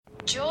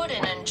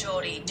Jordan and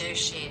Geordie do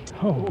shit.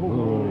 Oh,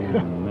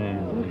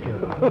 man.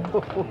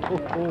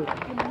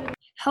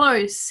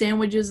 Hello,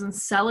 sandwiches and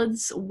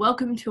salads.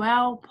 Welcome to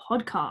our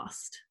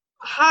podcast.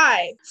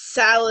 Hi,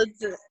 salad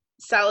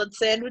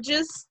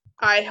sandwiches.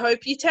 I hope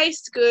you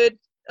taste good.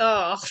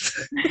 Oh,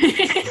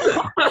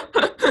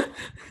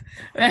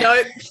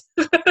 nope.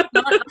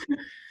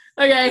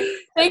 Okay,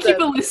 thank you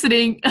for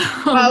listening.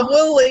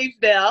 We'll leave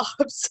now.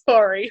 I'm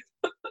sorry.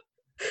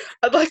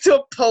 I'd like to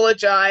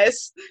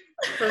apologize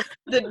from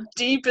the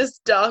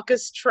deepest,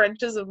 darkest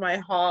trenches of my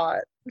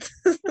heart.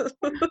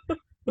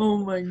 Oh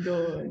my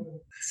god.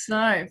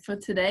 So, for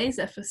today's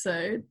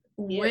episode,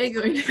 we're Yes.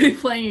 going to be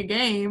playing a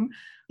game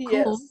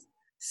Yes. called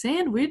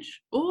Sandwich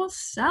or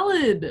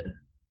Salad.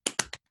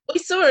 We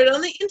saw it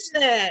on the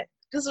internet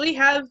because we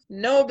have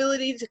no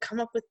ability to come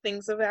up with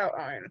things of our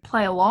own.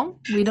 Play along.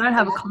 We don't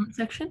have a comment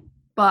section,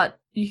 but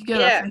you can go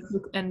to Yeah. our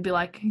Facebook and be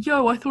like,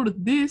 yo, I thought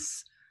of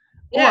this.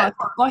 Yeah.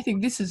 Or I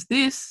think this is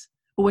this.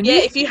 Or when Yeah, you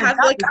if you think have,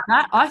 that like, was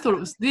that, I thought it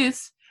was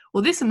this.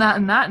 Or this and that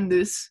and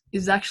this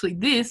is actually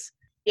this.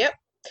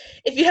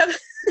 If you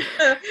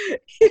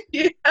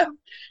have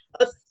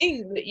a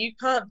thing that you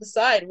can't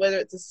decide whether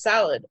it's a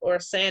salad or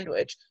a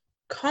sandwich,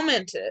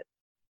 comment it.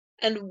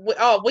 And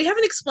we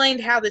haven't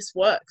explained how this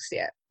works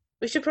yet.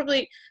 We should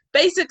probably,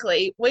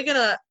 basically, we're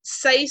gonna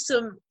say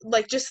some,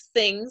 just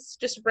things,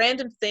 just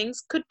random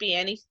things, could be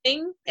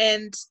anything,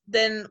 and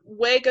then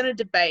we're gonna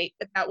debate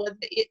about whether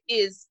it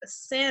is a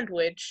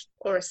sandwich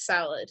or a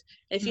salad.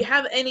 And if you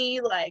have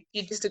any,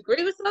 you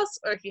disagree with us,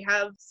 or if you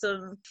have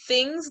some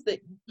things that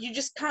you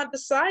just can't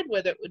decide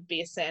whether it would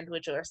be a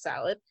sandwich or a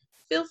salad,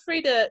 feel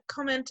free to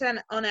comment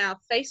on our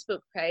Facebook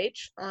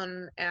page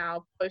on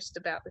our post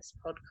about this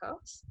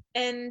podcast,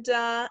 and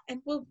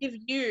we'll give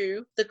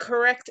you the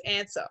correct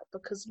answer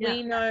because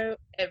we know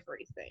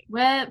everything.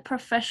 We're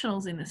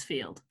professionals in this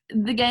field.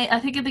 I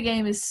think the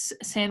game is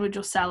sandwich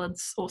or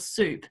salads or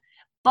soup,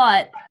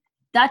 but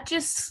that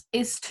just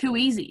is too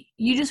easy.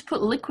 You just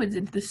put liquids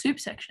into the soup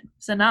section.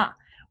 So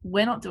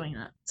we're not doing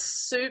that.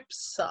 Soup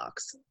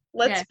sucks.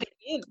 Let's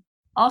begin.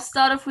 I'll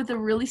start off with a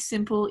really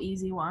simple,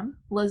 easy one.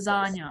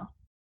 Lasagna.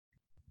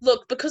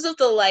 Look, because of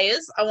the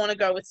layers, I want to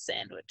go with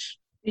sandwich.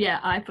 Yeah,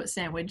 I put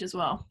sandwich as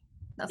well.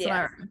 That's what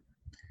I reckon.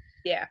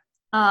 Yeah.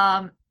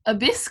 A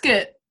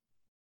biscuit.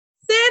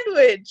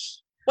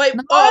 Sandwich. Wait,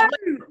 No,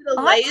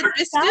 a layered thought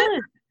biscuit?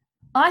 salad.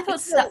 I thought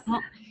It's salad.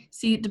 Well,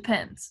 see, it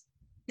depends.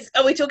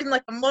 Are we talking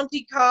like a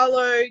Monte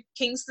Carlo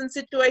Kingston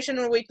situation,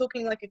 or are we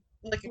talking like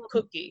a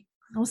cookie?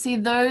 Well, see,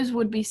 those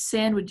would be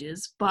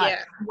sandwiches, but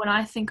Yeah. when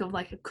I think of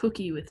like a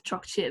cookie with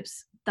choc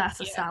chips,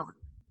 that's a salad.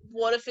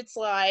 What if it's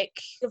like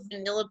a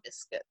vanilla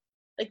biscuit?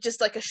 Like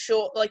just like a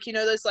short,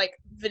 those like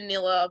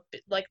vanilla,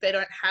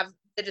 they're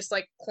just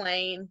like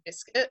plain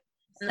biscuit.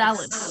 And they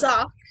Salad.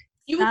 suck.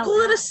 You would Salad.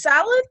 call it a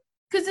salad?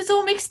 Because it's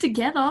all mixed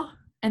together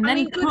and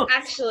then cooked.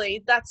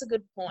 Actually, that's a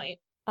good point.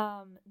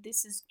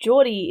 This is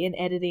Geordie in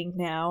editing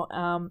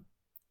now.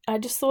 I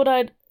just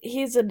thought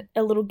here's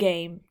a little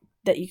game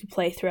that you can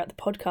play throughout the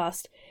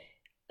podcast.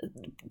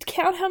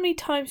 Count how many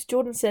times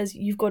Jordan says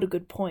you've got a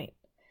good point.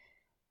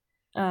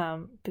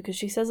 Because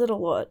she says it a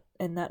lot,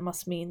 and that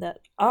must mean that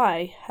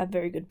I have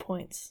very good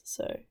points.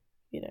 So,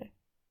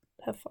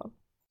 have fun.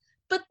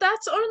 But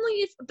that's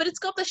only but it's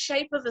got the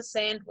shape of a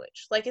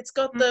sandwich. Like, it's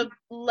got the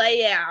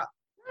layout.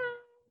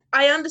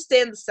 I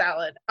understand the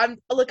salad. I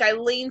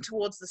lean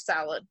towards the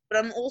salad, but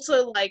I'm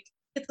also like,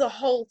 it's the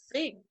whole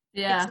thing.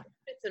 Yeah. It's not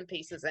bits and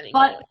pieces anymore.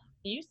 But What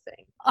do you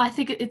think? I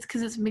think it's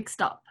because it's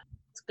mixed up.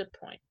 It's a good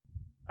point.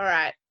 All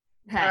right.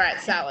 Okay. All right,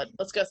 salad.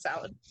 Let's go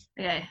salad.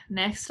 Okay,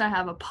 next I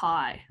have a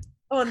pie.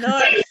 Oh,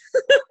 no.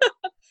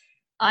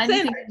 I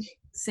think Sandwich.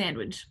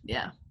 sandwich,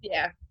 yeah.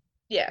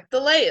 Yeah. The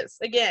layers.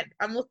 Again,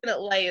 I'm looking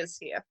at layers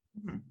here.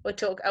 Mhm. We're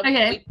talking.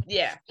 Okay.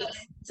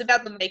 It's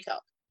about the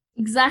makeup.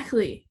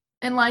 Exactly.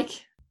 And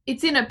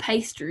it's in a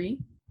pastry.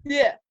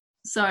 Yeah.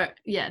 So,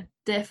 yeah,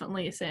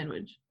 definitely a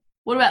sandwich.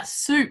 What about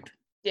soup?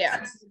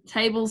 Yeah.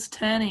 Tables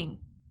turning.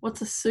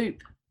 What's a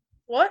soup?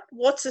 What?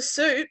 What's a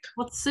soup?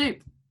 What's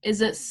soup? Is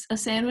it a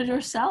sandwich or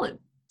a salad?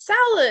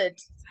 Salad.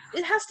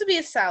 It has to be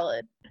a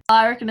salad.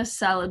 I reckon a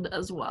salad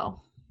as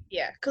well.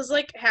 Yeah, because,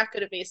 how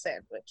could it be a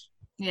sandwich?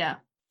 Yeah.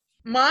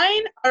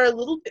 Mine are a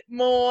little bit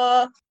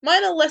more...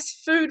 Mine are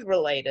less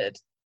food-related.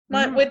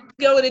 Mm. We're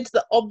going into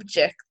the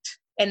object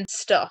and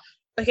stuff.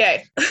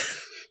 Okay.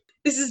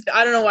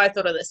 I don't know why I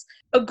thought of this.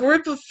 A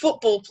group of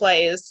football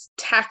players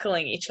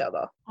tackling each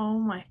other. Oh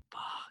my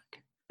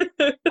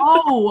fuck.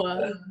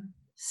 Oh,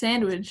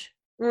 sandwich.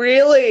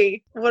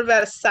 Really? What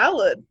about a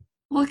salad?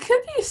 Well, it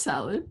could be a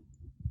salad.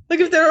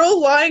 If they're all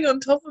lying on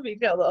top of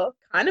each other,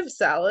 kind of a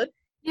salad.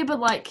 Yeah,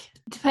 but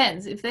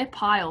depends. If they're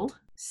piled,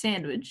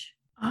 sandwich.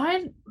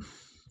 I'm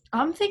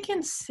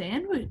thinking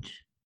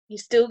sandwich. You're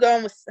still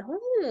going with...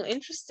 Oh,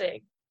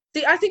 interesting.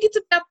 See, I think it's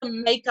about the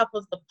makeup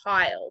of the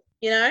pile,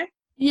 Yeah.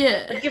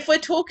 If we're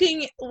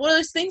talking... What are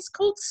those things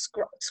called?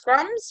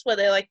 Scrums? Where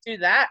they, do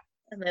that,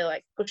 and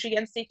they, push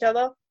against each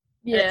other.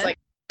 Yeah. And it's,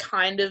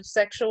 kind of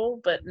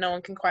sexual, but no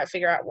one can quite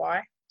figure out why.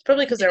 It's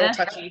probably because they're all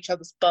touching each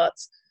other's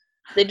butts.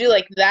 They do,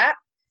 that.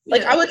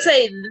 Like, Yeah. I would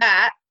say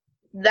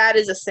that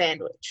is a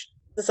sandwich.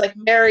 It's like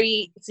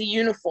it's a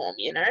uniform,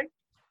 you know?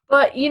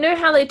 But you know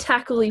how they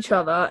tackle each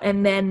other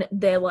and then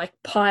they're like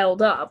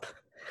piled up?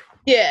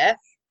 Yeah.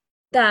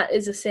 That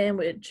is a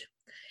sandwich.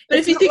 But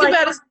It's if you not think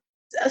like- about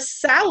a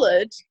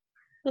salad,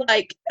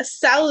 like a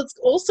salad's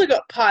also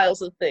got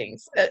piles of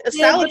things. A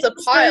Yeah, salad's but a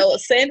it's pile, a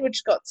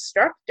sandwich got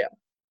structure.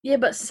 Yeah,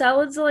 but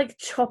salads are like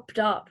chopped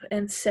up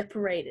and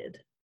separated.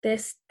 They're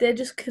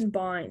just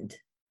combined.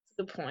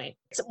 Good point.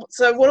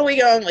 So what are we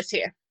going with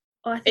here?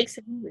 Oh, I think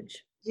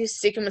sandwich. You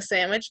sticking with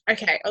sandwich?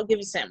 Okay, I'll give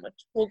you sandwich.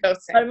 We'll go with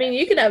I sandwich. mean,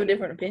 you can have a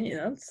different opinion.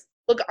 That's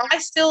Look, I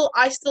still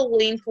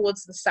lean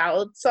towards the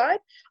salad side.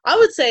 I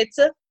would say it's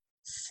a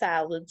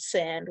salad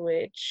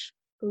sandwich.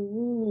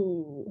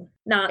 ooh,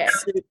 nah, Okay.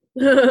 it's soup.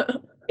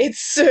 It's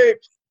soup.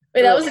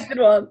 Wait, that was a good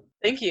one.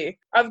 Thank you.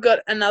 I've got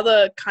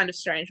another kind of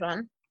strange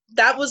one.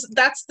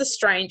 That's the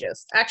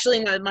strangest. Actually,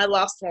 no, my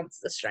last one's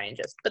the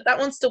strangest, but that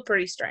one's still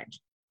pretty strange.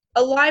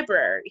 A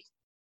library.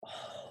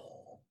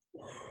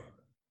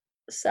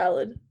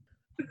 Salad.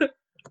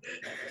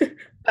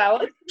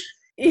 Salad.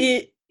 Yeah.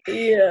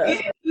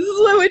 This is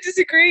why we're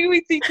disagreeing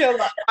with each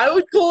other. I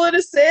would call it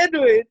a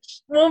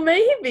sandwich. Well,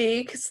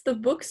 maybe because the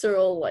books are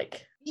all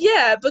like.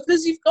 Yeah,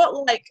 because you've got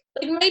like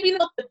maybe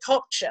not the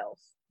top shelf,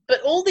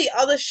 but all the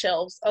other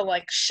shelves are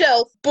like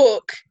shelf,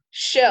 book,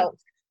 shelf.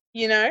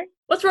 You know,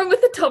 What's wrong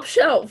with the top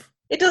shelf?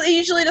 it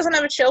usually doesn't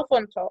have a shelf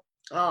on top.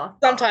 Oh.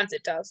 Sometimes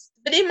it does,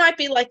 but it might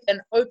be like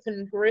an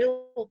open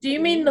grill. Do you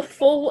mean the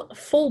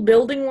full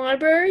building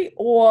library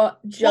or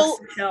just Well-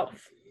 the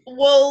shelf?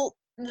 Well,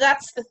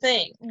 that's the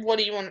thing. What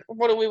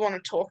do we want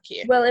to talk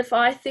here? Well, if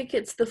I think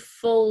it's the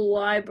full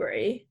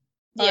library,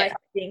 I Yeah,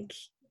 think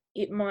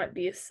it might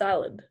be a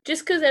salad.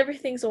 Just because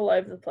everything's all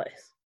over the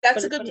place. that's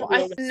but a it's good gonna point.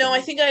 be organized. No,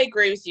 I think I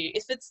agree with you.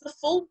 If it's the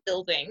full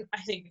building,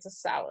 I think it's a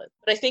salad.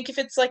 But I think if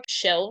it's like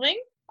shelving,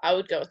 I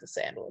would go with the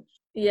sandwich.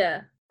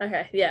 Yeah.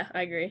 Okay. Yeah,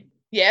 I agree.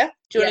 Yeah?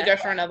 Do you want Yeah. to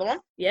go for another one?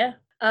 Yeah.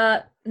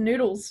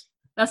 Noodles.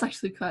 That's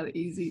actually kind of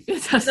easy.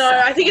 It's a No,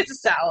 salad. I think it's a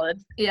salad.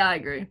 Yeah, I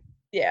agree.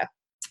 Yeah.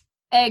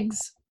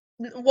 Eggs.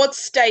 What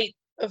state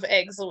of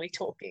eggs are we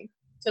talking?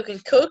 Talking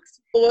cooked,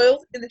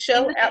 boiled, in the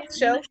shell, out the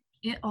shell?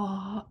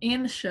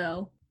 In the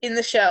shell. In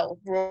the shell,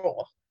 raw.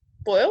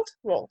 Boiled?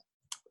 Raw.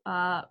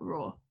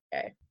 Raw.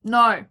 Okay.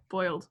 No,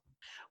 boiled.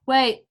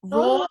 Wait,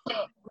 raw.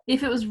 Oh.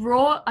 If it was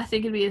raw, I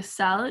think it'd be a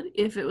salad.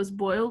 If it was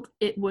boiled,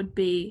 it would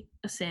be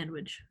a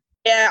sandwich.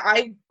 Yeah,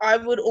 I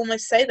would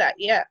almost say that,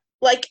 yeah.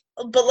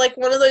 But like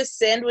one of those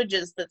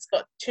sandwiches that's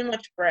got too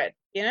much bread,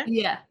 you know?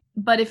 Yeah,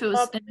 but if it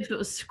was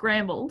Oh.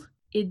 scrambled,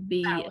 it'd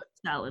be Salad.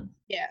 a salad.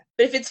 Yeah.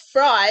 But if it's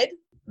fried,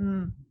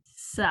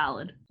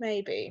 Salad.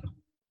 maybe.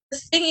 The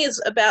thing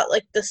is about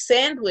like the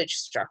sandwich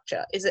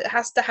structure is it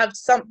has to have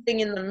something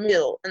in the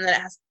middle and then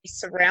it has to be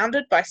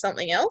surrounded by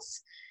something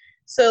else.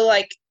 So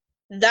like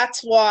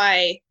that's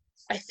why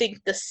I think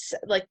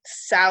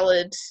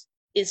salad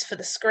is for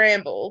the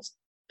scrambled,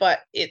 but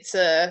it's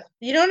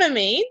you know what I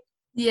mean?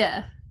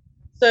 Yeah.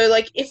 So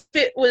like if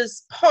it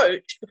was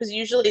poached, because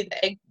usually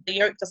the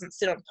yolk doesn't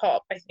sit on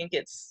top, I think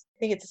it's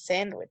a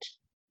sandwich.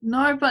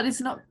 No, but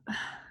it's not.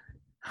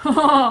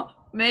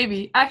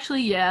 Maybe.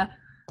 Actually, yeah.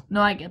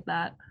 No, I get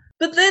that.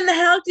 But then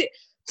how do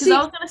Because see? I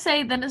was gonna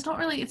say, then it's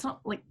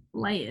not like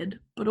layered,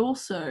 but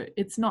also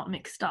it's not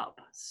mixed up.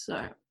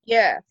 So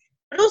Yeah.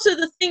 But also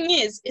the thing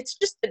is, it's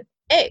just an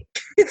egg.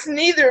 It's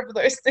neither of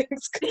those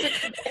things. 'Cause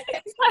it's an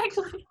egg.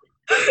 exactly.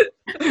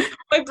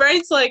 My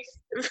brain's like,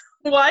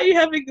 why are you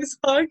having this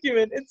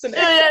argument? It's an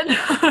egg.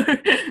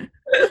 Yeah,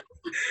 no.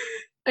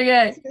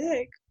 Okay, It's an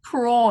egg.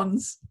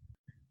 prawns.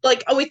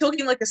 Like, are we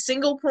talking like a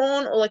single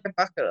prawn or like a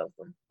bucket of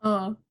them?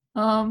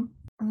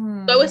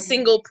 Go a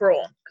single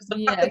prawn, because the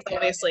Yeah, bucket's okay.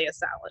 obviously a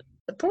salad.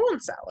 The prawn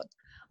salad.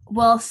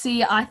 Well,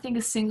 see, I think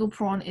a single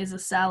prawn is a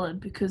salad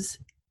because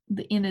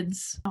the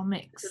innards are Good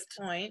mixed.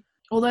 point.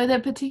 Although they're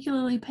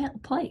particularly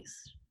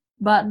placed.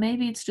 But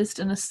maybe it's just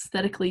an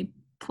aesthetically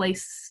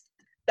placed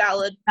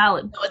Salad.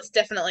 salad. No, it's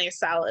definitely a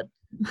salad.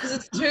 Because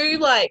it's too,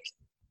 like,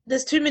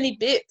 there's too many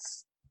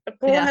bits. A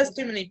prawn Yeah. has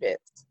too many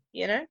bits,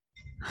 you know?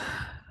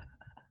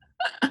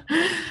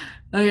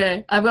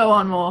 Okay, I've got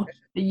one more.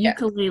 The Yeah.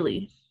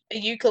 ukulele. A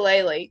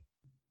ukulele.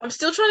 I'm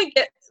still trying to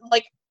get,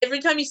 like, every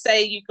time you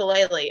say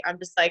ukulele, I'm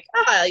just like,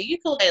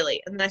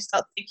 ukulele. And then I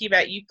start thinking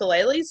about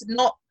ukuleles,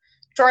 not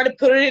trying to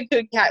put it into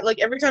a cat. Like,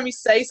 every time you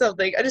say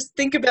something, I just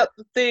think about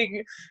the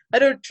thing. I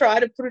don't try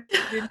to put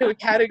it into a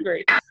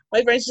category.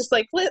 My brain's just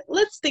like,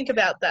 let's think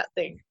about that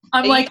thing.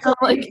 I'm A like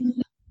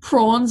ukulele.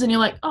 prawns, and you're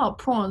like, oh,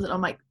 prawns, and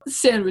I'm like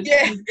sandwich.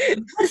 Yeah.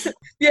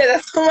 Yeah,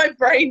 that's what my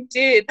brain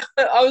did.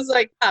 I was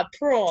like,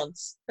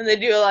 prawns. And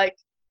then you were like,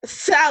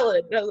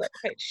 salad. And I was like,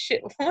 wait,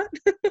 shit, what?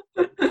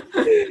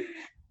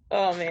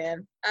 Oh,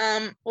 man.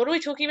 What are we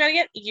talking about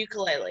again?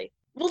 Ukulele.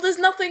 Well, there's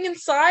nothing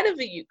inside of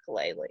a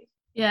ukulele.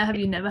 Yeah, have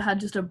you never had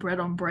just a bread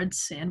on bread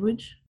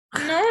sandwich?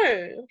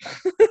 No.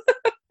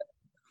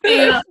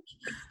 Yeah.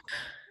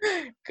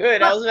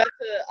 Good. I was about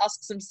to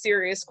ask some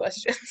serious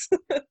questions.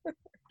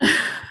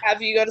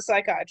 Have you got a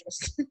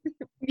psychiatrist?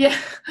 Yeah.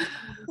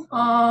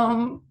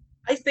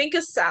 I think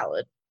a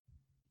salad.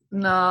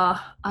 Nah,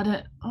 I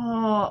don't.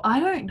 Oh, I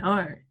don't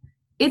know.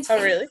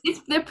 Oh, really?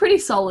 They're pretty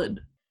solid.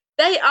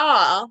 They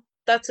are.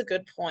 That's a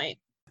good point.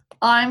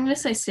 I'm gonna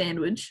say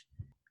sandwich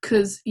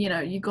because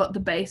you got the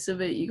base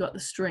of it, you got the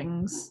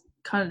strings,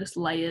 kind of just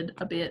layered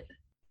a bit.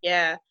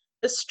 Yeah.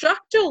 The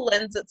structure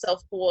lends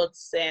itself towards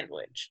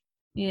sandwich,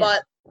 Yeah.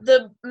 but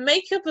the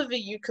makeup of a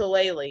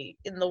ukulele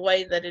in the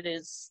way that it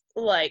is,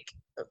 like,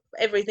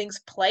 everything's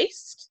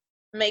placed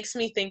makes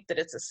me think that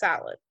it's a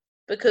salad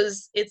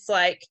because it's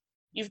like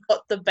you've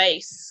got the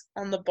base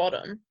on the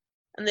bottom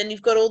and then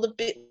you've got all the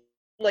bit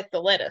like the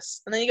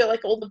lettuce and then you got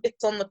like all the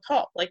bits on the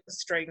top like the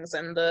strings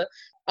and the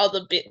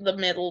other bit, the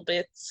metal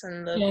bits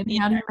and the And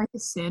how do you make a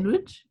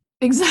sandwich?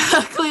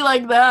 Exactly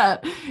like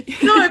that.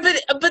 No,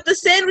 but the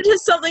sandwich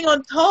has something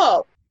on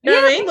top. You know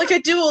what I mean? Like I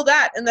do all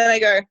that and then I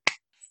go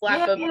slap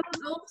yeah, them.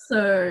 but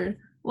also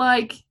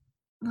like,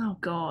 oh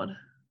god,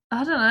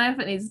 I don't know if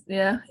it needs.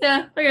 Yeah,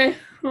 okay.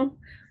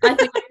 I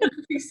think it's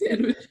a big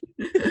sandwich.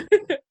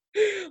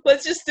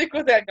 Let's just stick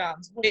with our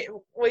guns.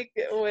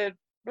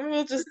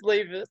 We'll just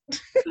leave it.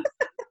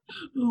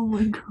 Oh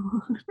my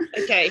god.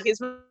 Okay, here's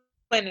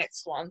my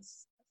next one.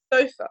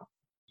 Sofa,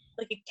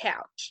 like a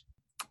couch.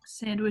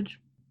 Sandwich.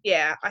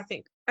 Yeah, I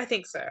think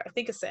so. I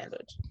think a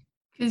sandwich.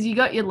 Because you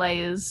got your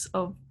layers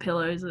of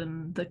pillows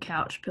and the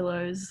couch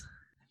pillows.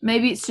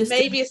 Maybe it's just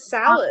Maybe a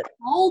salad.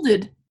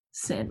 folded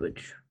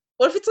sandwich.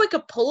 What if it's like a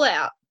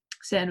pull-out?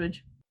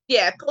 Sandwich.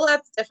 Yeah,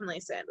 pull-out's definitely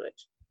a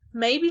sandwich.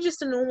 Maybe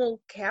just a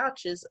normal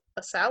couch is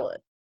a salad.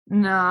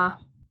 Nah,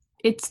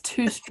 it's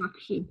too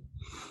structured.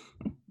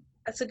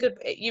 That's a good.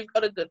 You've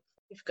got a good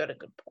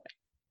point.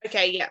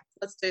 Okay, yeah,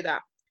 let's do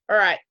that. All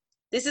right,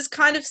 this is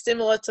kind of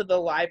similar to the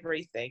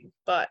library thing,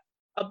 but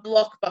a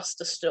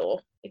Blockbuster store,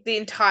 like the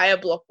entire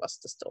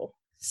Blockbuster store.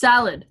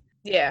 Salad.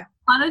 Yeah,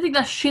 I don't think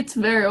that shit's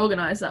very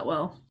organized that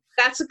well.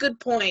 that's a good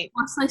point.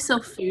 Once they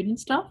sell food and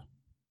stuff.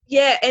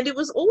 Yeah, and it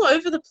was all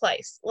over the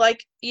place.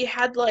 Like you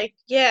had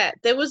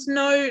there was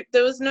no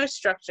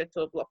structure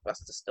to a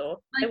Blockbuster store.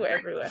 They were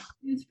everywhere.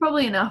 It's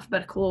probably in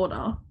alphabetical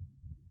order,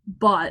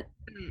 but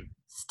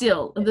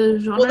still, the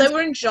genres. Well, they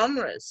were in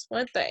genres,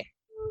 weren't they?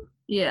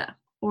 Yeah,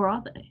 or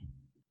are they?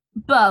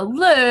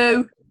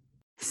 Baloo.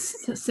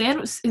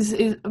 Sandwich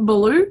is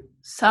Baloo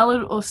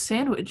salad or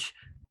sandwich?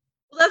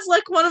 Well, that's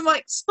like one of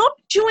my. Stop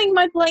chewing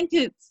my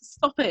blankets.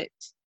 Stop it.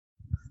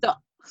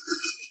 Stop.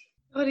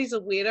 God, he's a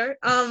weirdo.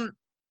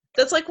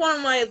 That's like one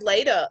of my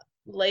later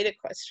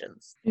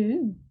questions.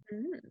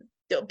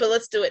 But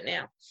let's do it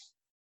now.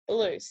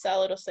 Baloo,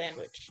 salad or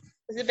sandwich?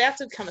 It's about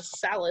to become a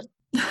salad.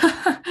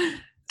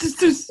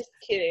 Just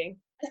kidding.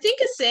 I think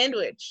a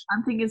sandwich.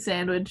 I'm thinking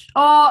sandwich.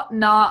 Oh,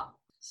 nah.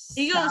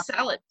 You go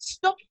salad.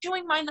 Stop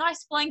chewing my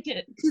nice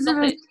blanket. Because Stop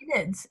of his it.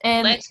 kids.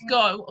 And Let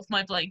go of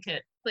my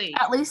blanket, please.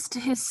 at least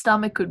his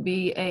stomach would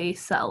be a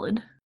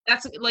salad.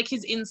 That's like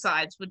his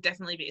insides would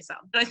definitely be a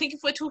salad. But I think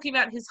if we're talking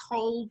about his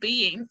whole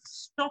being,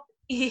 stop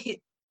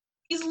it.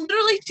 He's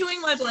literally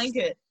chewing my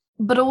blanket.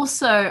 But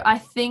also, I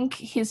think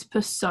his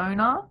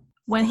persona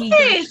when he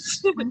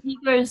Yes! when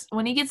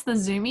he gets the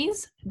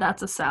zoomies,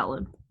 that's a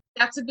salad.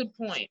 That's a good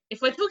point.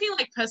 If we're talking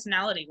like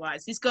personality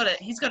wise, he's got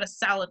a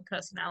salad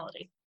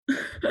personality.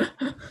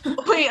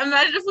 Wait,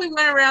 imagine if we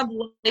went around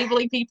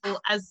labeling people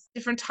as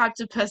different types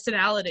of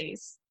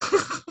personalities.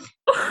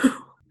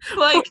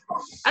 Like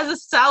as a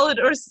salad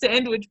or a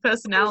sandwich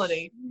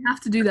personality. You have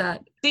to do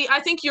that. See,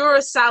 I think you're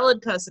a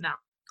salad personality.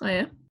 Oh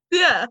yeah.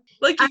 Yeah,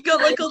 like you've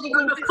got like all the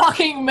a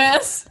fucking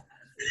mess.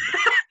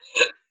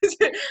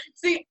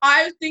 See,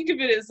 I think of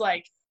it as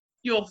like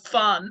you're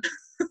fun.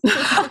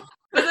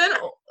 But then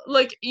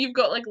like you've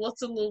got like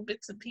lots of little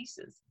bits and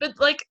pieces. But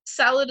like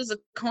salad as a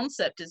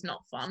concept is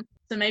not fun.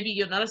 So maybe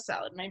you're not a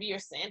salad, maybe you're a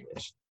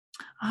sandwich.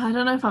 I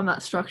don't know if I'm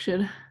that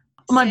structured.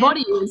 My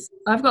body is.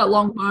 I've got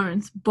long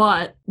bones,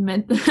 but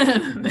Mentally,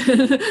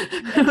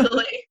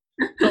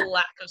 the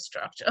lack of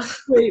structure.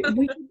 we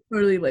can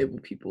totally label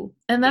people.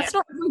 And that's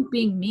not like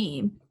being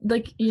mean.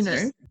 Like,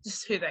 It's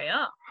just who they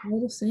are.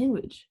 Little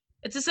sandwich.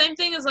 It's the same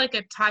thing as like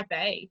a type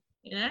A,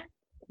 you know?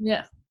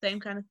 Yeah. Same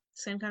kind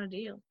of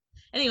deal.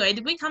 Anyway,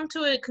 did we come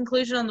to a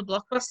conclusion on the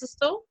Blockbuster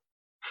store?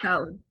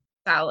 Salad.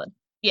 Salad.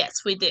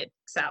 Yes, we did.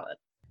 Salad.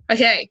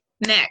 Okay,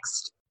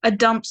 next. A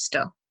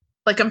dumpster.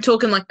 Like I'm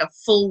talking like a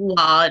full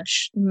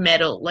large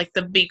metal, like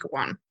the big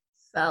one.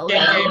 Salad.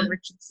 J.J.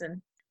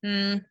 Richardson.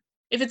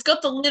 If it's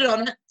got the lid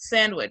on it,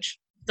 sandwich.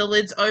 The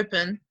lid's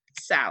open,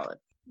 salad.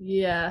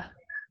 Yeah.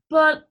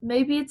 But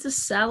maybe it's a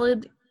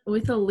salad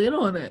with a lid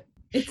on it.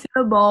 It's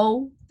in a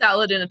bowl.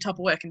 Salad in a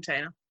Tupperware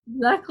container.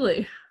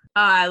 Exactly.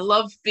 I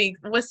love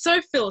we're so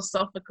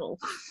philosophical.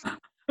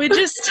 We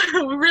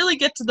really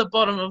get to the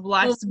bottom of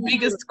life's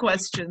biggest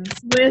questions.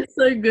 We're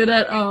so good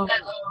at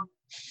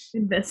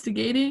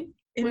investigating.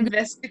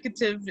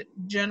 Investigative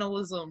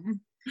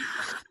journalism.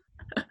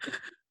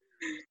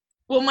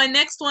 Well, my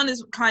next one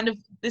is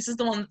this is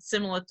the one that's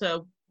similar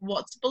to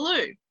What's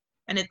Baloo?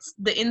 And it's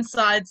the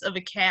insides of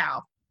a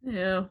cow.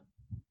 Yeah.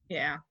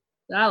 Yeah.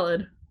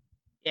 Salad.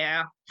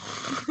 Yeah.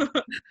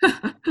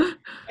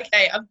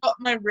 Okay, I've got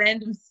my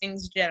random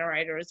things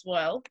generator as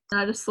well.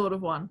 I just thought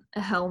of one.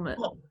 A helmet.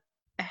 Oh,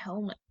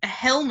 helmet. A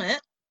helmet?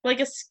 Like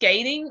a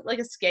skating,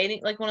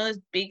 like one of those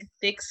big,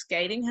 thick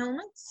skating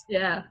helmets?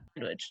 Yeah.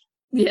 Sandwich.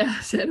 Yeah,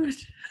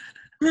 sandwich.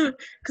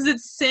 Because it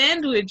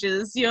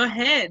sandwiches your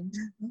head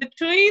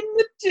between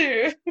the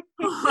two.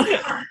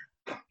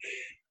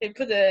 They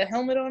put a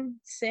helmet on,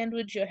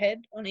 sandwich your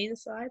head on either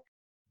side.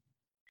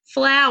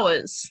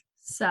 Flowers.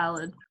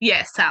 Salad.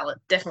 Yeah, salad.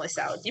 Definitely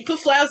salad. You put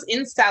flowers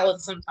in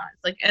salad sometimes,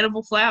 like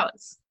edible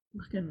flowers.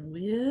 Fucking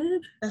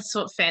weird. That's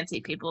what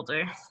fancy people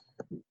do.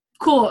 Of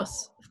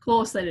course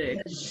they do.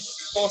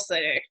 Of course they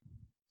do.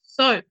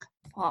 Soap.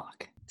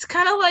 Fuck. It's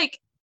kind of like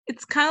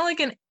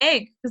an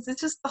egg because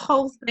it's just the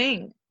whole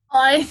thing.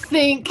 I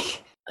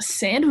think a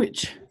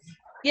sandwich.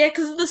 Yeah,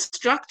 because of the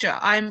structure.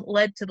 I'm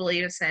led to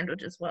believe a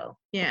sandwich as well.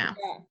 Yeah,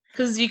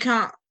 because you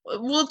can't.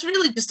 Well, it's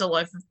really just a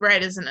loaf of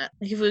bread, isn't it?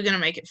 Like if we were gonna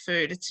make it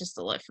food, it's just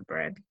a loaf of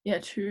bread. Yeah,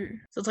 true.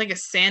 So it's like a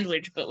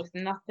sandwich, but with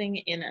nothing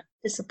in it.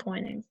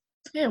 Disappointing.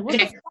 Yeah, what the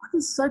fuck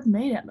is soap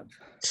made out of?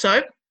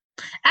 Soap?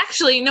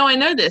 Actually, no, I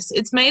know this.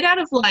 It's made out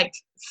of like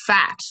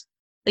fat.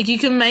 Like you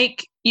can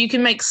make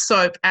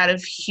soap out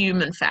of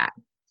human fat.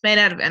 It's made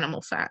out of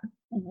animal fat.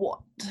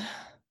 What?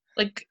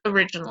 Like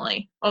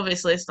originally.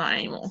 Obviously it's not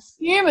anymore.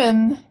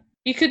 Human?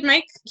 You could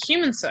make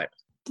human soap.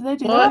 Do they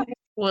do What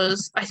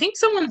that? I think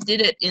someone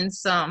did it in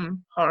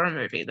some horror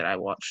movie that I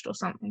watched or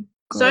something.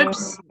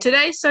 Gross.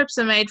 Today soaps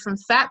are made from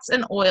fats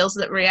and oils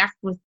that react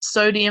with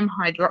sodium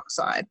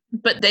hydroxide,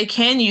 but they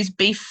can use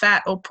beef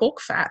fat or pork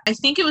fat. I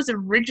think it was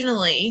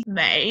originally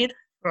made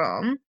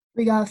from...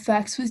 We got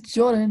facts with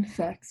Jordan.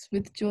 Facts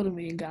with Jordan.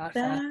 We got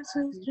facts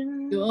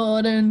with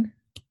Jordan.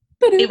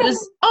 It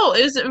was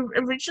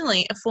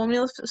originally a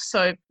formula for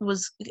soap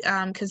was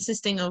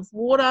consisting of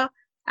water,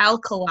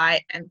 alkali,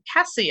 and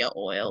cassia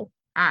oil.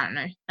 I don't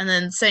know. And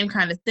then same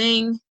kind of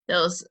thing. There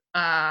was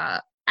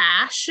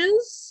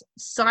ashes,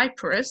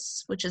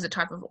 cypress, which is a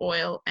type of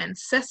oil, and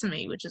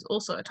sesame, which is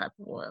also a type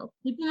of oil.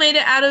 People made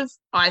it out of,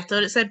 I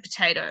thought it said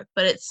potato,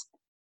 but it's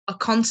a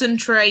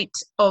concentrate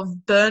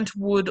of burnt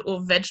wood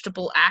or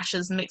vegetable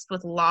ashes mixed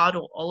with lard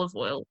or olive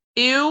oil.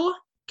 Ew.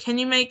 Can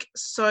you make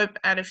soap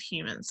out of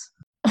humans?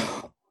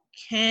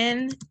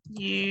 Can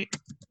you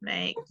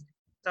make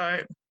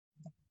soap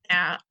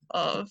out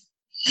of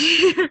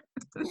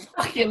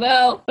Fucking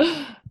hell.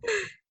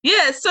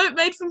 Yeah, soap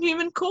made from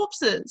human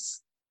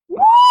corpses.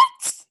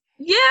 What?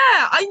 Yeah,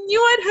 I knew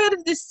I'd heard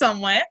of this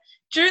somewhere.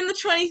 During the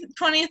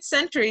 20th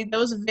century, there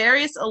was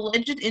various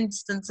alleged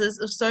instances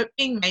of soap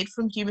being made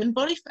from human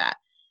body fat.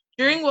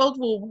 During World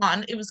War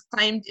I, it was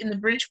claimed in the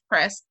British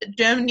press that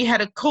Germany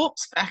had a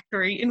corpse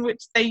factory in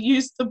which they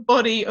used the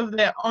bodies of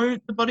their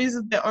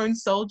own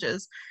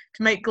soldiers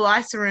to make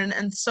glycerin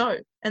and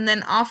soap. And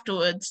then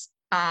afterwards,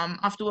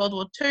 after World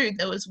War II,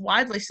 there was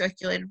widely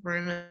circulated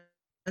rumors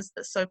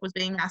that soap was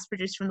being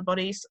mass-produced from the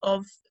bodies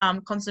of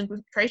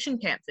concentration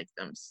camp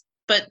victims.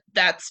 But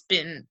that's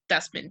been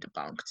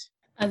debunked.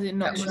 As in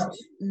not That true.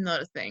 was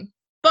not a thing.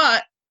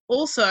 But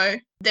also,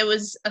 there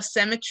was a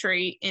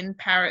cemetery in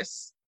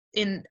Paris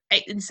in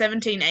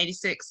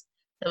 1786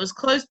 that was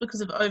closed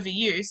because of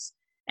overuse,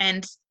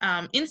 and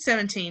in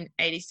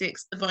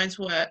 1786 the bodies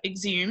were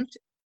exhumed,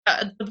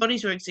 and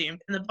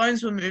the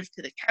bones were moved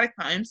to the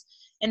catacombs,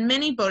 and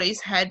many bodies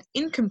had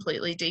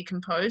incompletely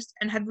decomposed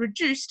and had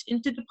reduced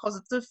into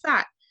deposits of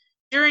fat.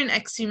 During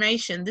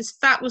exhumation, this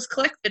fat was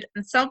collected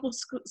and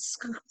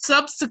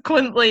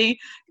subsequently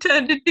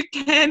turned into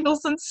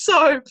candles and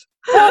soap.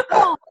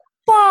 Oh,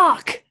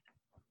 fuck!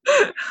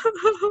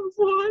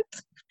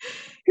 What?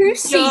 Who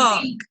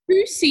Yuck.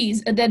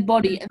 sees a dead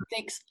body and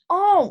thinks,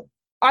 oh,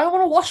 I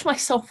want to wash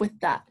myself with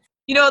that?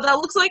 You know what that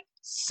looks like?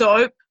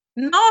 Soap?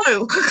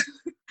 No.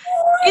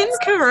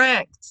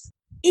 Incorrect.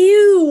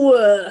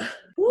 Ew.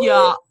 What?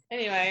 Yeah.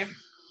 Anyway,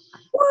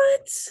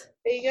 What?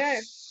 there you go.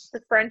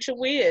 The French are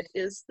weird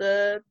is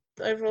the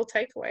overall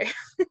takeaway.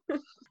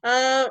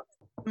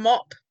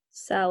 Mop.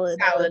 Salad.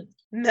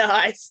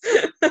 Nice.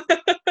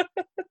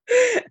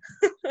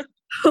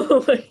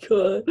 Oh my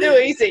god. Too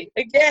easy.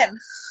 Again.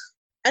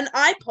 An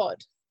iPod.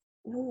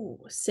 Ooh,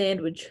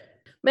 sandwich.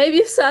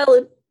 Maybe a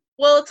salad.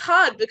 Well, it's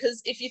hard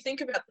because if you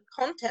think about the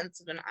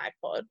contents of an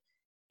iPod,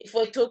 if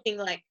we're talking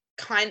like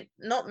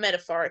not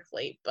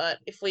metaphorically, but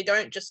if we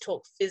don't just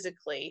talk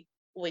physically,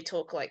 we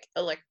talk like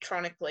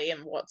electronically,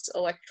 and what's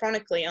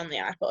electronically on the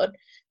iPod,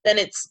 then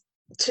it's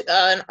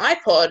an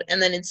iPod,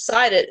 and then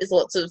inside it is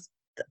lots of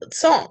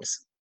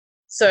songs.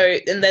 So,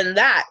 and then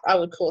that I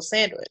would call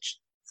sandwich.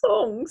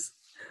 Songs.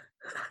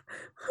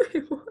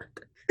 Wait, what?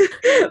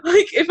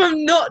 Like if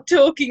I'm not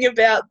talking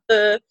about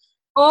the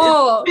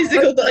Oh,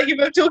 physical, like if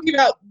I'm talking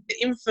about the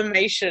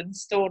information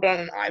stored on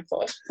an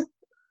iPod,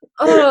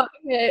 Oh,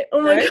 okay.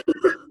 Oh my Right?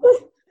 god.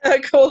 I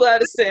call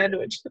that a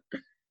sandwich.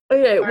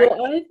 Okay, Alright.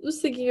 well, I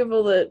was thinking of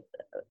all the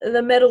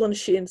metal and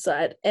shit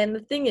inside, and the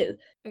thing is...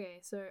 Okay,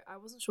 so I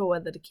wasn't sure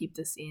whether to keep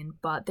this in,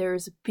 but there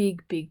is a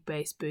big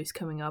bass boost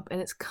coming up,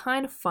 and it's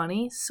kind of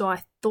funny, so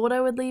I thought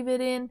I would leave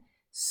it in,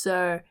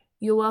 so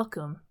you're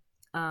welcome.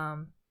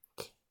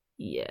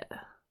 Yeah.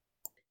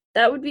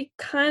 That would be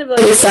kind of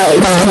like a salad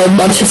with a whole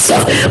bunch of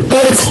stuff,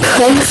 but it's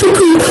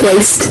perfectly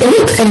placed in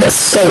it and it's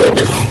solid.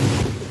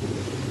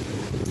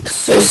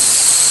 So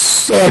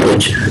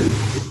sandwich.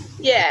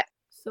 Yeah.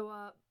 So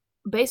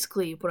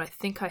basically what I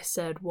think I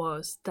said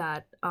was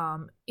that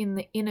in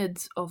the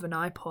innards of an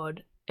iPod,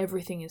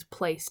 everything is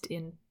placed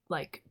in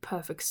like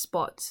perfect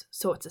spots,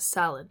 so it's a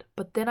salad.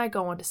 But then I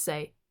go on to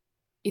say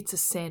it's a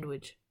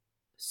sandwich.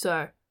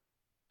 So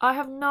I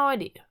have no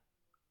idea.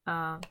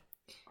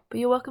 But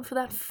you're welcome for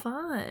that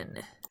fun.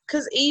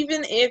 Because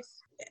even if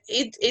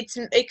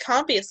it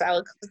can't be a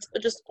salad, because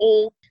it's just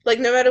all, like,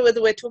 no matter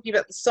whether we're talking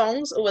about the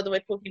songs or whether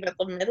we're talking about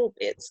the middle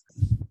bits,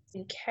 it's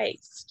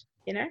encased,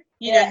 you know?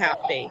 You know how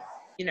it be.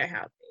 You know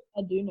how it be.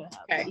 I do know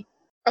how Okay.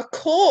 A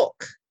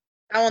cork.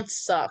 That one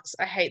sucks.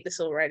 I hate this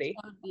already.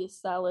 That would be a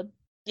salad.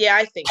 Yeah,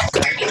 I think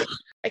so.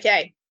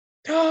 Okay.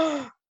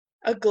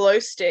 A glow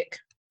stick.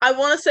 I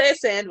want to say a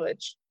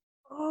sandwich.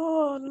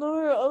 Oh no,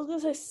 I was gonna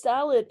say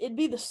salad. It'd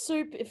be the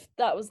soup if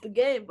that was the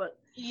game, but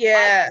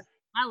Yeah.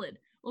 salad.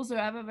 Also, I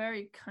have a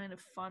very kind of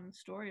fun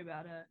story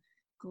about a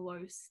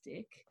glow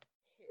stick.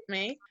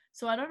 Me?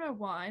 So I don't know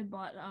why,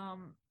 but I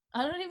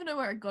don't even know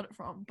where I got it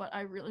from, but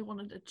I really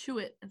wanted to chew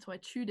it, and so I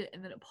chewed it,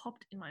 and then it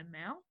popped in my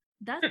mouth.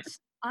 That's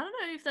I don't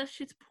know if that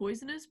shit's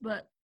poisonous,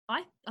 but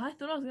I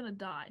thought I was gonna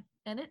die,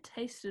 and it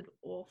tasted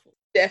awful.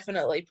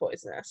 Definitely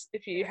poisonous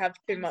if you have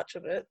too much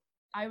of it.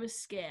 I was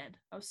scared.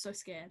 I was so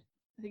scared.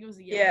 I think it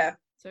was yellow. Yeah.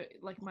 So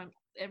like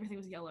everything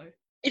was yellow.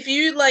 If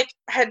you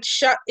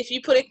if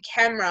you put a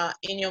camera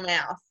in your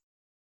mouth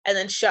and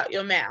then shut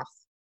your mouth,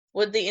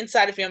 would the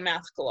inside of your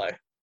mouth glow?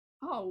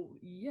 Oh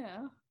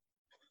yeah.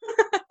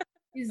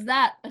 Is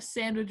that a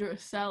sandwich or a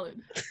salad?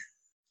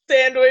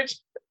 Sandwich.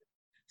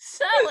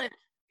 Salad.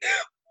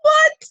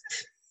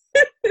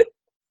 What?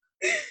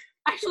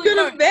 Actually, You've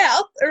got a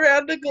mouth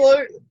around a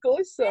glow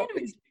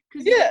something.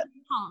 Because Yeah.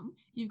 tongue,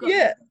 you've got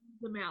Yeah.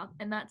 the mouth,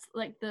 and that's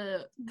like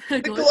the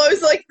The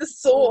glow's like the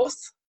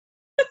sauce.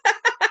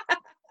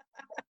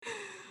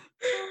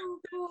 Oh,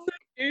 God.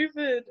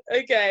 Stupid.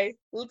 Okay,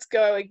 let's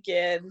go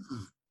again.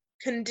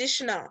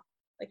 Conditioner,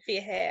 like for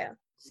your hair.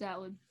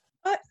 Salad.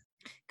 What?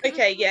 'Cause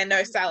Okay, it's yeah, no,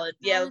 like- salad.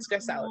 Yeah, let's go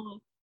salad's salad. more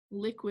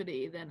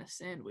liquidy than a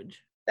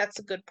sandwich. That's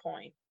a good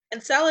point.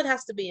 And salad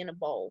has to be in a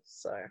bowl,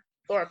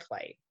 or a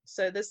plate.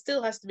 So there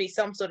still has to be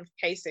some sort of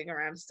casing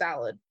around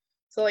salad.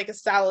 So like a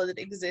salad that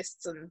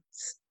exists in,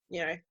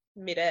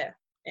 midair.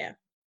 Yeah.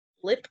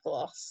 Lip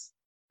gloss.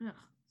 Ugh,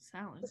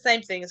 salad. The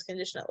same thing as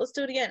conditioner. Let's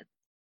do it again.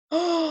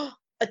 Oh,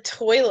 a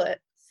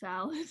toilet.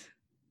 Salad.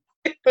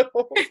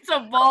 It's a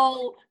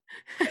bowl.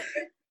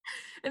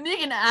 And you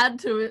can add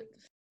to it.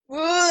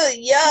 Ugh,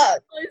 yuck.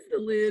 Close the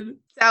lid.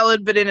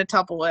 Salad, but in a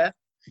Tupperware.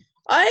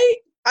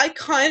 I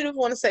kind of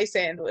want to say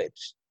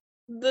sandwich.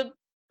 The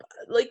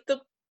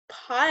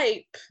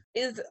pipe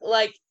is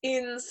like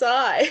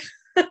inside.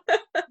 Yeah,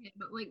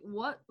 but like,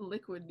 what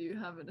liquid do you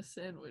have in a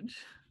sandwich?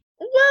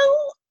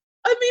 Well,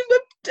 I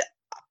mean,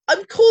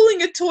 I'm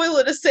calling a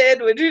toilet a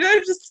sandwich. You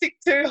don't just stick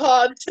too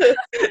hard to.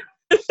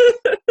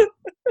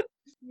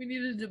 We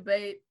need a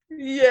debate.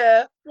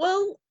 Yeah.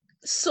 Well,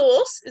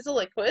 sauce is a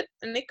liquid,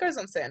 and it goes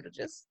on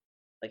sandwiches,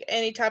 like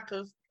any type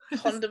of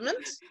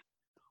condiment.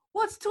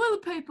 What's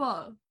toilet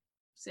paper?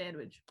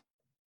 Sandwich.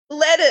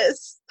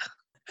 Lettuce.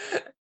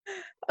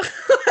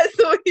 I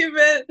thought you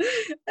meant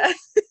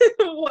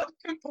what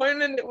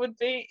component it would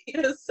be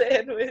in a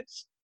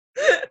sandwich.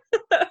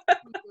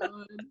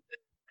 God.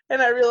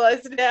 And I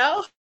realize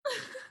now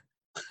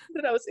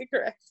that I was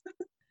incorrect.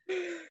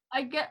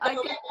 I get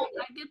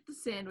the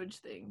sandwich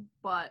thing,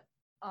 but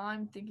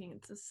I'm thinking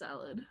it's a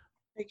salad.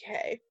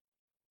 Okay.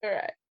 All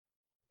right.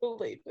 We'll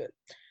leave it.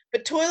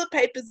 But toilet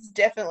paper is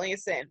definitely a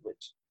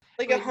sandwich.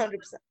 Like Wait. 100%.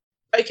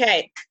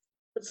 Okay.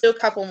 Let's do a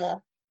couple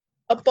more.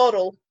 A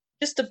bottle.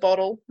 Just a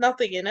bottle.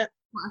 Nothing in it.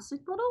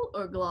 Plastic bottle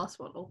or glass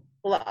bottle?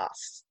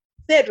 Glass.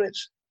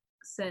 Sandwich.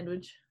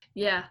 Sandwich.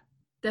 Yeah,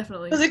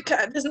 definitely.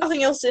 Because there's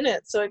nothing else in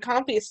it, so it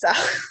can't be a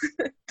salad.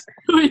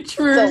 True. It's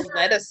a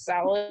lettuce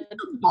salad.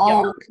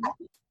 Bowl.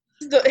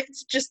 Yuck.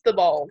 It's just the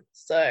bowl.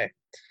 So,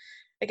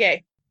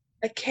 okay.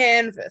 A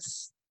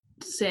canvas.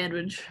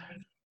 Sandwich.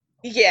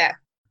 Yeah.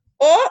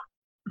 Or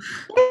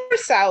a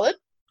salad.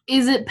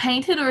 Is it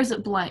painted or is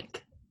it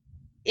blank?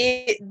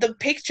 The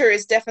picture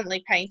is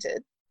definitely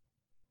painted.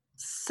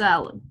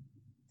 Salad.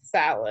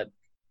 Salad.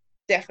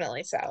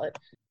 Definitely salad.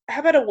 How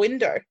about a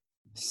window?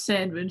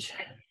 Sandwich.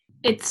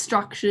 It's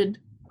structured.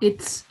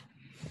 It's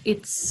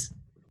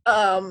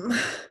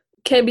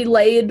Can be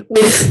layered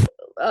with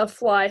a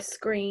fly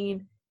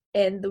screen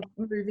and the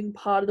moving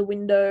part of the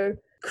window.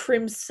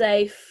 Crim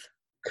safe.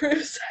 Crim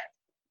safe.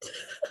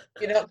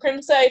 You're not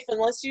crim safe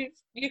unless you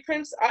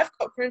crim. I've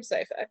got crim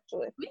safe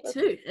actually. Me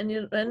too.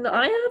 And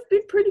I have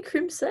been pretty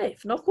crim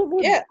safe. Knock on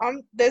wood. Yeah,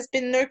 there's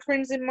been no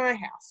crims in my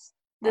house.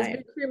 There's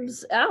been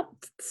crims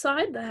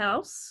outside the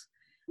house,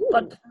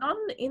 but none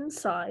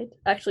inside.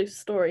 Actually,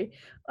 story.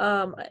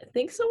 I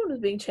think someone was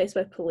being chased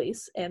by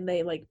police, and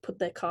they like put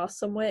their car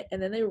somewhere,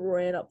 and then they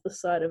ran up the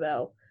side of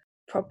our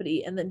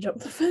property and then jumped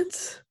the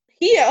fence.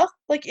 Here,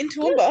 like in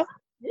Toowoomba.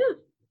 Yeah.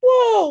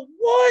 Whoa!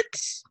 What?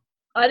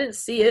 I didn't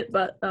see it,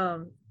 but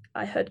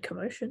I heard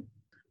commotion.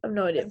 I have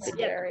no idea. That's But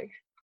yeah, scary.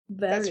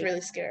 very That's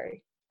really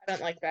scary. I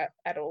don't like that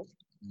at all.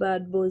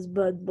 bad boys,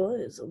 bad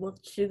boys. What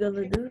you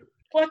gonna do?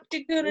 What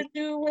you gonna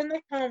do when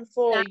they come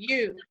for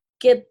you?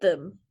 Get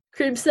them.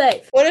 Cream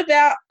safe. What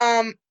about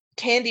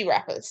candy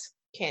wrappers?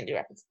 Candy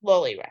wrappers,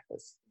 lolly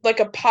wrappers, like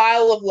a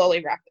pile of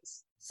lolly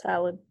wrappers.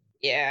 Salad.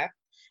 Yeah,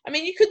 I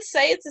mean, you could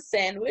say it's a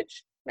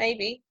sandwich.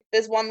 Maybe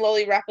there's one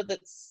lolly wrapper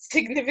that's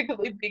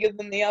significantly bigger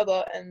than the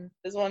other, and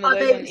there's one of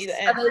those on either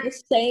end. Are they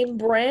the same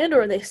brand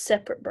or are they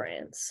separate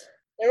brands?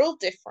 They're all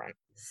different.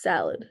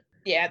 Salad.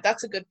 Yeah,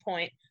 that's a good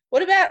point.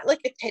 What about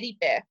like a teddy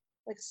bear,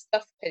 like a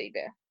stuffed teddy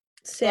bear?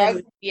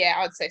 Sandwich.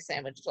 I would say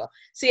sandwich as well.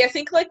 See, I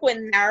think like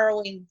we're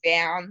narrowing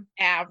down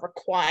our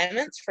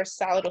requirements for a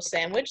salad or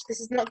sandwich. This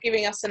is not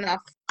giving us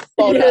enough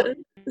fodder.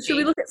 Should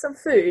we look at some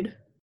food?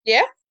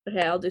 Yeah?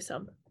 Okay, I'll do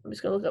some. I'm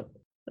just gonna look up.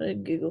 I'm gonna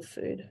Google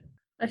food.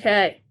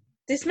 Okay.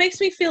 This makes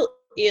me feel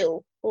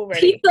ill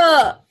already.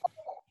 Pizza.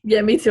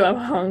 Yeah, me too. I'm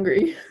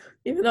hungry,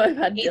 even though I've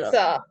had dinner.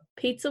 Pizza.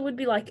 Pizza would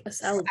be like a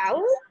salad.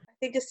 Salad? I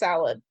think a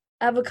salad.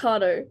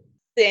 Avocado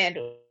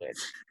Sandwich.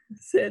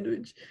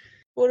 sandwich.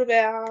 What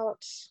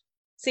about?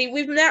 See,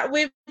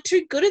 we're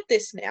too good at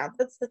this now.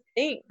 That's the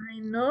thing. I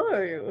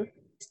know.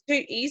 It's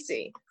too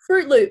easy.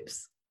 Fruit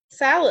Loops.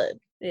 Salad.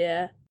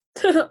 Yeah.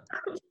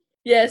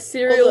 Yeah,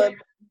 cereal Although-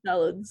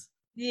 salads.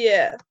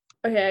 Yeah.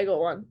 Okay, I got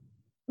one.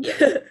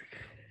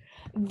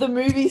 The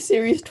movie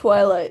series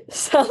Twilight,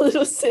 salad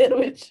or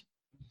sandwich?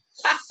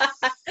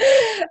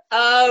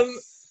 Are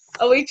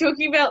we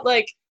talking about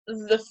like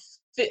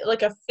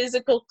like a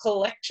physical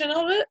collection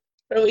of it,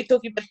 or are we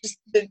talking about just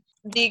the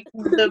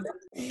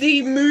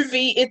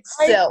movie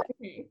itself?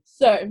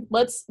 So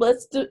let's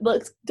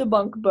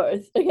debunk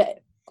both. Okay.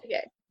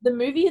 Okay. The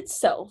movie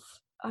itself,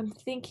 I'm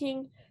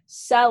thinking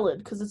salad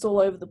because it's all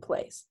over the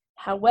place.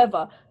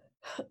 However,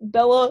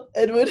 Bella,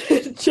 Edward,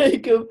 and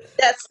Jacob.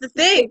 That's the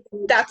thing.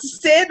 That's a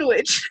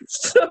sandwich.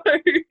 So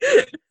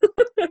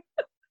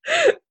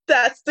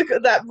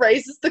that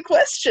raises the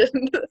question.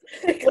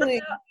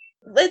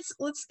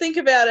 Let's think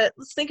about it.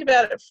 Let's think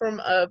about it from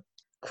a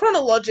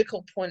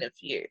chronological point of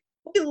view.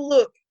 We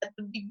look at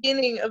the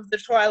beginning of the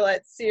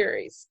Twilight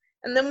series,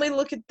 and then we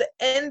look at the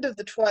end of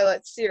the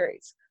Twilight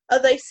series.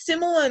 Are they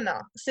similar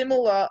enough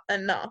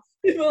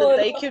that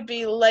they could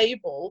be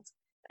labeled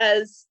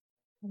as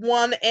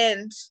one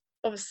end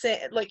of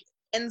like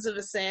ends of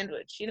a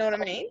sandwich? You know what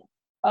I mean?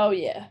 Oh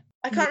yeah.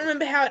 I can't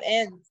remember how it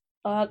ends.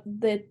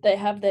 They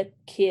have their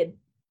kid,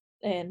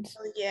 and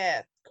Oh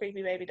yeah,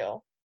 creepy baby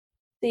doll.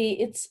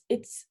 it's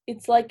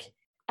like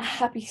a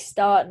happy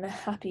start and a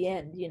happy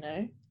end. You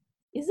know,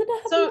 is it a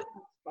happy? So end?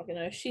 I don't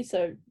know. She's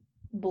so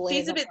bland.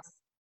 she's a bit.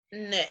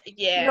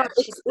 Yeah, No,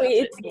 she does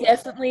it.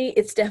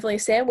 it's definitely a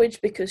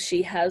sandwich because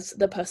she has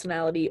the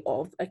personality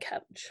of a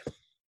cabbage.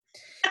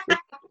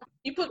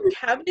 You put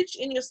cabbage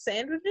in your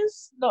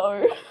sandwiches?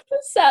 No,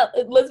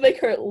 salad. Let's make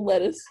her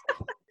lettuce.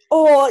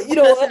 Or you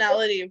know what?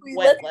 Personality of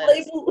wet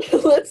lettuce.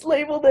 Let's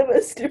label them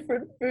as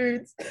different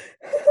foods.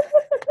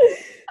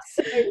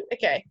 So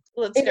Okay,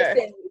 let's in a go.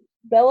 sandwich,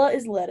 Bella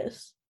is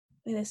lettuce.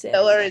 In a sandwich.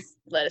 Bella is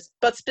lettuce,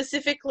 but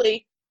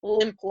specifically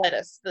limp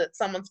lettuce that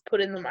someone's put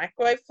in the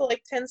microwave for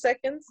like 10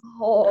 seconds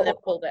and then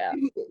pulled out.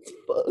 It's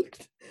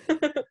fucked.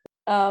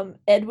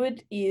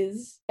 Edward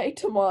is a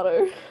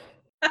tomato.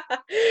 I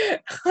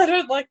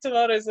don't like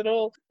tomatoes at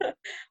all. I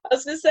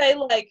was gonna say,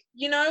 like,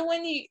 you know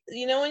when you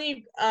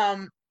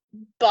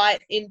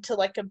bite into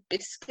like a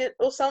biscuit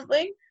or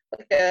something,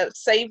 like a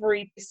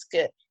savory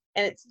biscuit,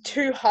 and it's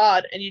too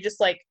hard and you just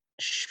like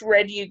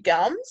shred your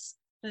gums?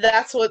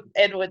 That's what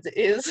Edward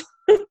is.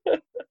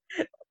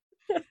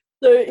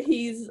 So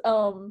he's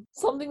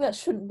something that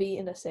shouldn't be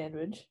in a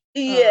sandwich.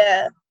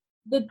 Yeah.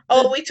 The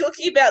Are we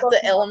talking about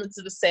the elements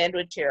of a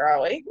sandwich here,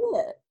 are we?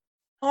 yeah.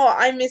 Oh,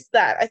 I missed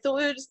that. I thought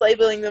we were just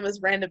labeling them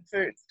as random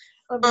foods.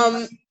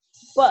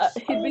 But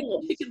he'd be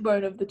the chicken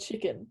bone of the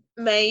chicken.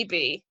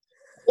 Maybe.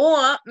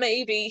 Or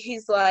maybe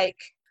he's like,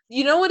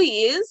 you know what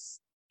he is?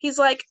 He's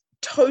like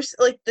toast,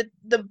 like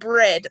the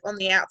bread on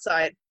the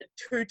outside,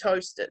 too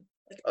toasted,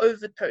 like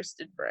over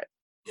toasted bread.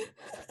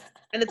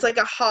 And it's like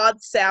a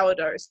hard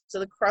sourdough, so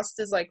the crust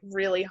is like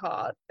really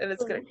hard, and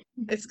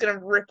it's gonna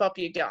rip up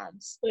your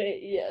gums.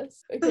 Wait,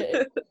 yes.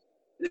 Okay.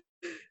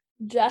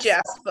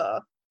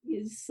 Jasper.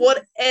 Is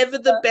Whatever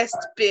the best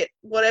bit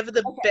of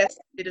the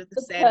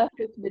the sandwich.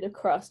 perfect bit of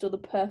crust or the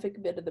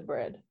perfect bit of the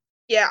bread.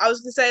 Yeah, I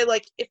was gonna say,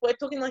 like, if we're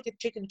talking like a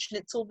chicken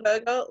schnitzel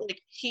burger, like,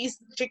 he's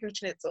the chicken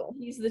schnitzel.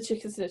 He's the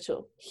chicken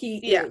schnitzel.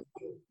 Yeah. Is.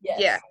 Yes.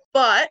 Yeah,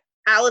 but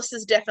Alice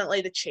is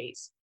definitely the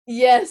cheese.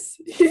 Yes.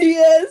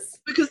 Yes.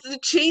 Because the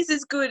cheese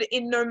is good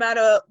in no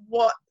matter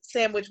what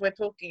sandwich we're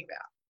talking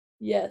about.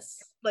 Yes.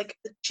 Like,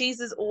 the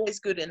cheese is always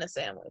good in a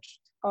sandwich.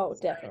 Oh,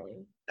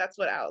 definitely. That's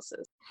what Alice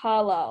is.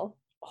 Halal.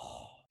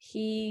 Oh,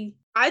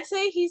 I'd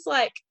say he's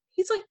like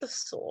the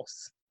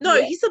sauce. No,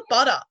 Yeah. he's the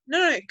butter.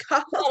 No,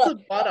 Carl's the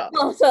butter.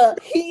 butter.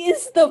 He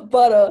is the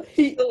butter.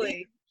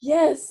 Really.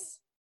 Yes.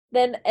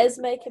 Then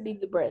Esme can be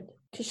the bread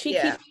because she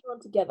Yeah. keeps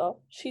everyone together.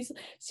 She's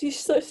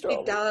so strong.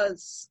 It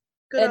does.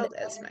 Good And- old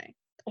Esme.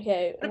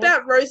 Okay. What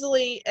about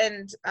Rosalie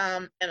and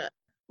Emmett?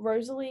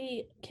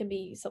 Rosalie can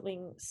be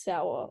something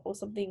sour or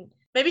something.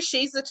 Maybe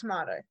she's the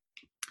tomato.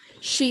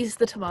 She's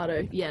the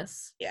tomato,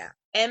 yes. Yeah.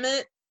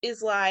 Emmett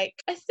is like,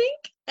 I think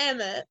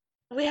Emmett,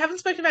 we haven't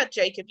spoken about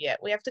Jacob yet.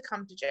 We have to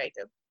come to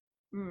Jacob.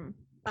 Mm.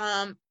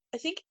 I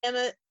think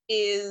Emmett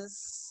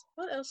is,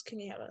 what else can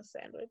you have on a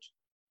sandwich?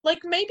 Like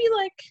maybe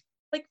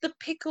like the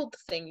pickled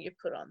thing you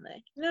put on there.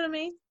 You know what I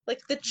mean?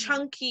 Like the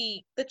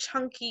chunky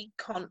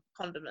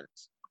condiment.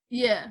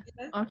 Yeah.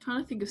 You know? I'm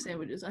trying to think of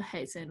sandwiches. I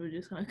hate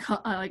sandwiches.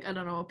 I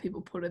don't know what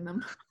people put in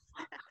them.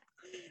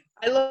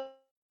 I love.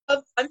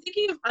 I'm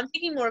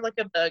thinking more of like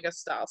a burger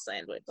style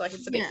sandwich. Like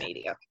it's a bit Yeah.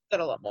 meatier. Got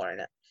a lot more in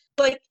it.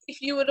 Like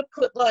if you were to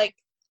put like,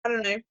 I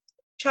don't know,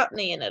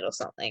 chutney in it or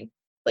something.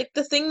 Like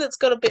the thing that's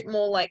got a bit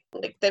more like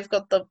they've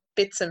got the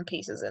bits and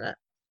pieces in it.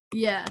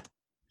 Yeah.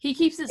 He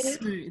keeps it Yeah.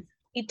 smooth.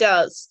 He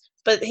does,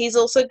 but he's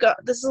also got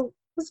there's a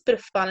bit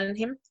of fun in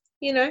him.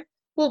 You know, a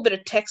little bit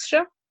of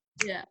texture.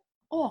 Yeah.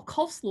 Oh,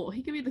 coleslaw.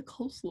 He could be the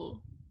coleslaw.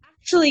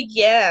 Actually,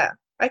 yeah,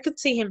 I could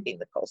see him being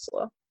the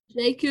coleslaw.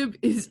 Jacob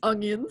is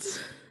onions.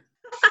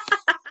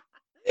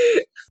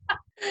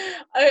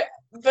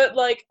 But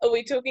like, are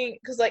we talking?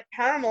 Because like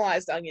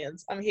caramelized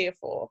onions, I'm here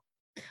for.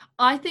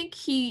 I think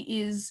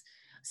he is.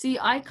 See,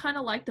 I kind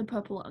of like the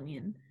purple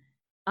onion.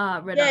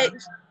 Red Yeah, onion.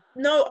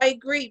 no, I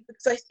agree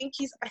because I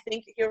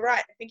think you're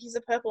right. I think he's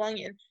a purple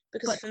onion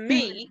because But for too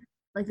me, many.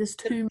 Like there's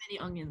too many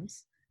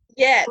onions.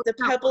 yeah, Well, the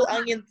no, purple I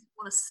onion.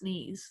 want to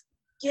sneeze.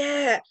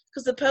 Yeah,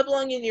 because the purple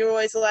onion, you're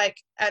always like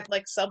at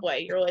like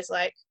Subway, you're always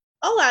like,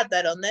 I'll add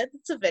that on there.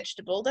 That's a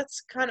vegetable.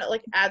 That's kind of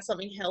like add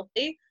something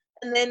healthy,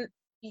 and then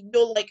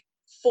you're like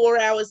 4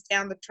 hours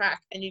down the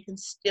track and you can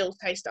still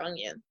taste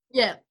onion.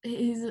 Yeah,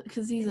 he's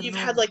because he's. You've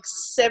annoying. had like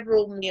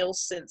several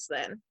meals since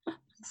then,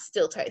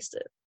 still taste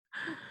it.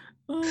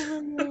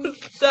 Oh my God.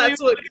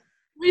 That's what.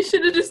 We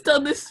should have just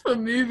done this for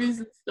movies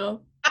and stuff.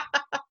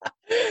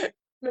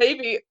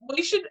 Maybe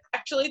we should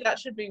actually. That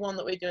should be one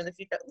that we do in the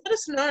future. Let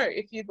us know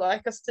if you'd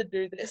like us to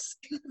do this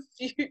in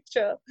the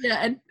future.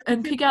 Yeah,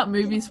 and pick out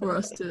movies for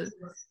us to.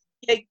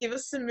 Yeah, give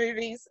us some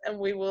movies and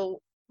we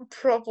will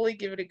probably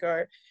give it a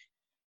go.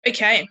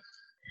 Okay.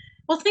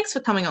 Well, thanks for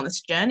coming on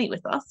this journey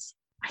with us.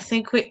 I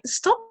think we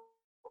stop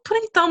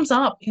putting thumbs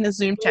up in a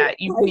Zoom chat,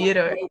 you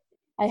weirdo.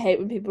 I hate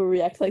when people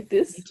react like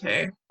this. Me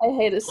too. I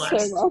hate it so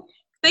Worst. much.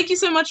 Thank you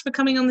so much for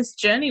coming on this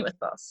journey with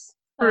us.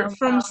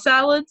 From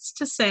salads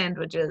to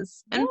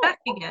sandwiches and back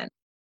again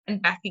and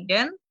back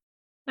again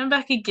and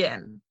back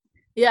again.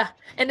 Yeah,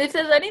 and if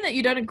there's any that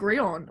you don't agree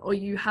on or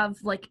you have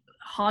like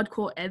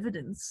hardcore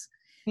evidence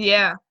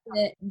Yeah,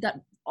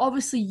 that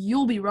obviously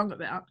you'll be wrong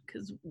about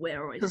because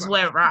we're always because wrong.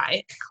 we're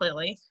right,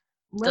 clearly.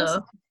 Let us Duh.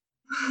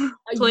 know,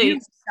 are you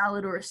Please. a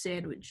salad or a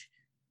sandwich?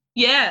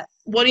 Yeah.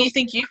 What do you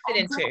think you fit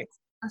into?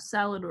 A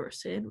salad or a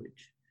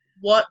sandwich?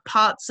 What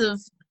parts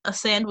of a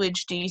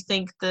sandwich do you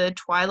think the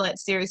Twilight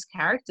series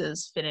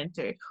characters fit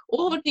into?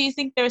 Or do you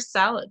think they're a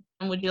salad?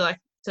 And would you like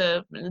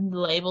to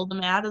label them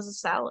out as a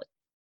salad?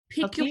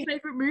 Pick Up to your you.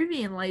 favorite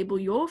movie and label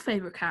your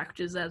favorite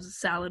characters as a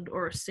salad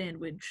or a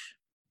sandwich.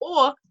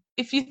 Or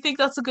if you think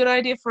that's a good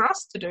idea for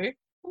us to do,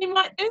 we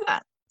might do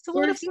that. So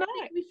Or let if us you know.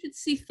 think we should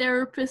see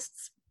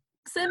therapists,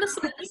 send us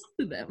a link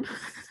to them.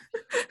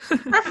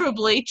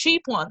 Preferably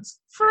cheap ones.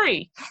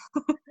 Free.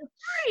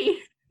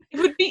 Free. It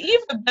would be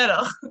even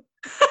better.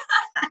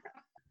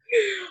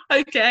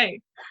 Okay.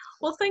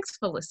 Well, thanks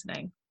for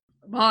listening.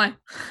 Bye.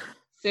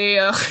 See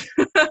ya.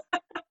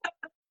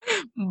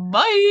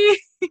 Bye.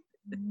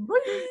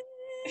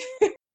 Bye.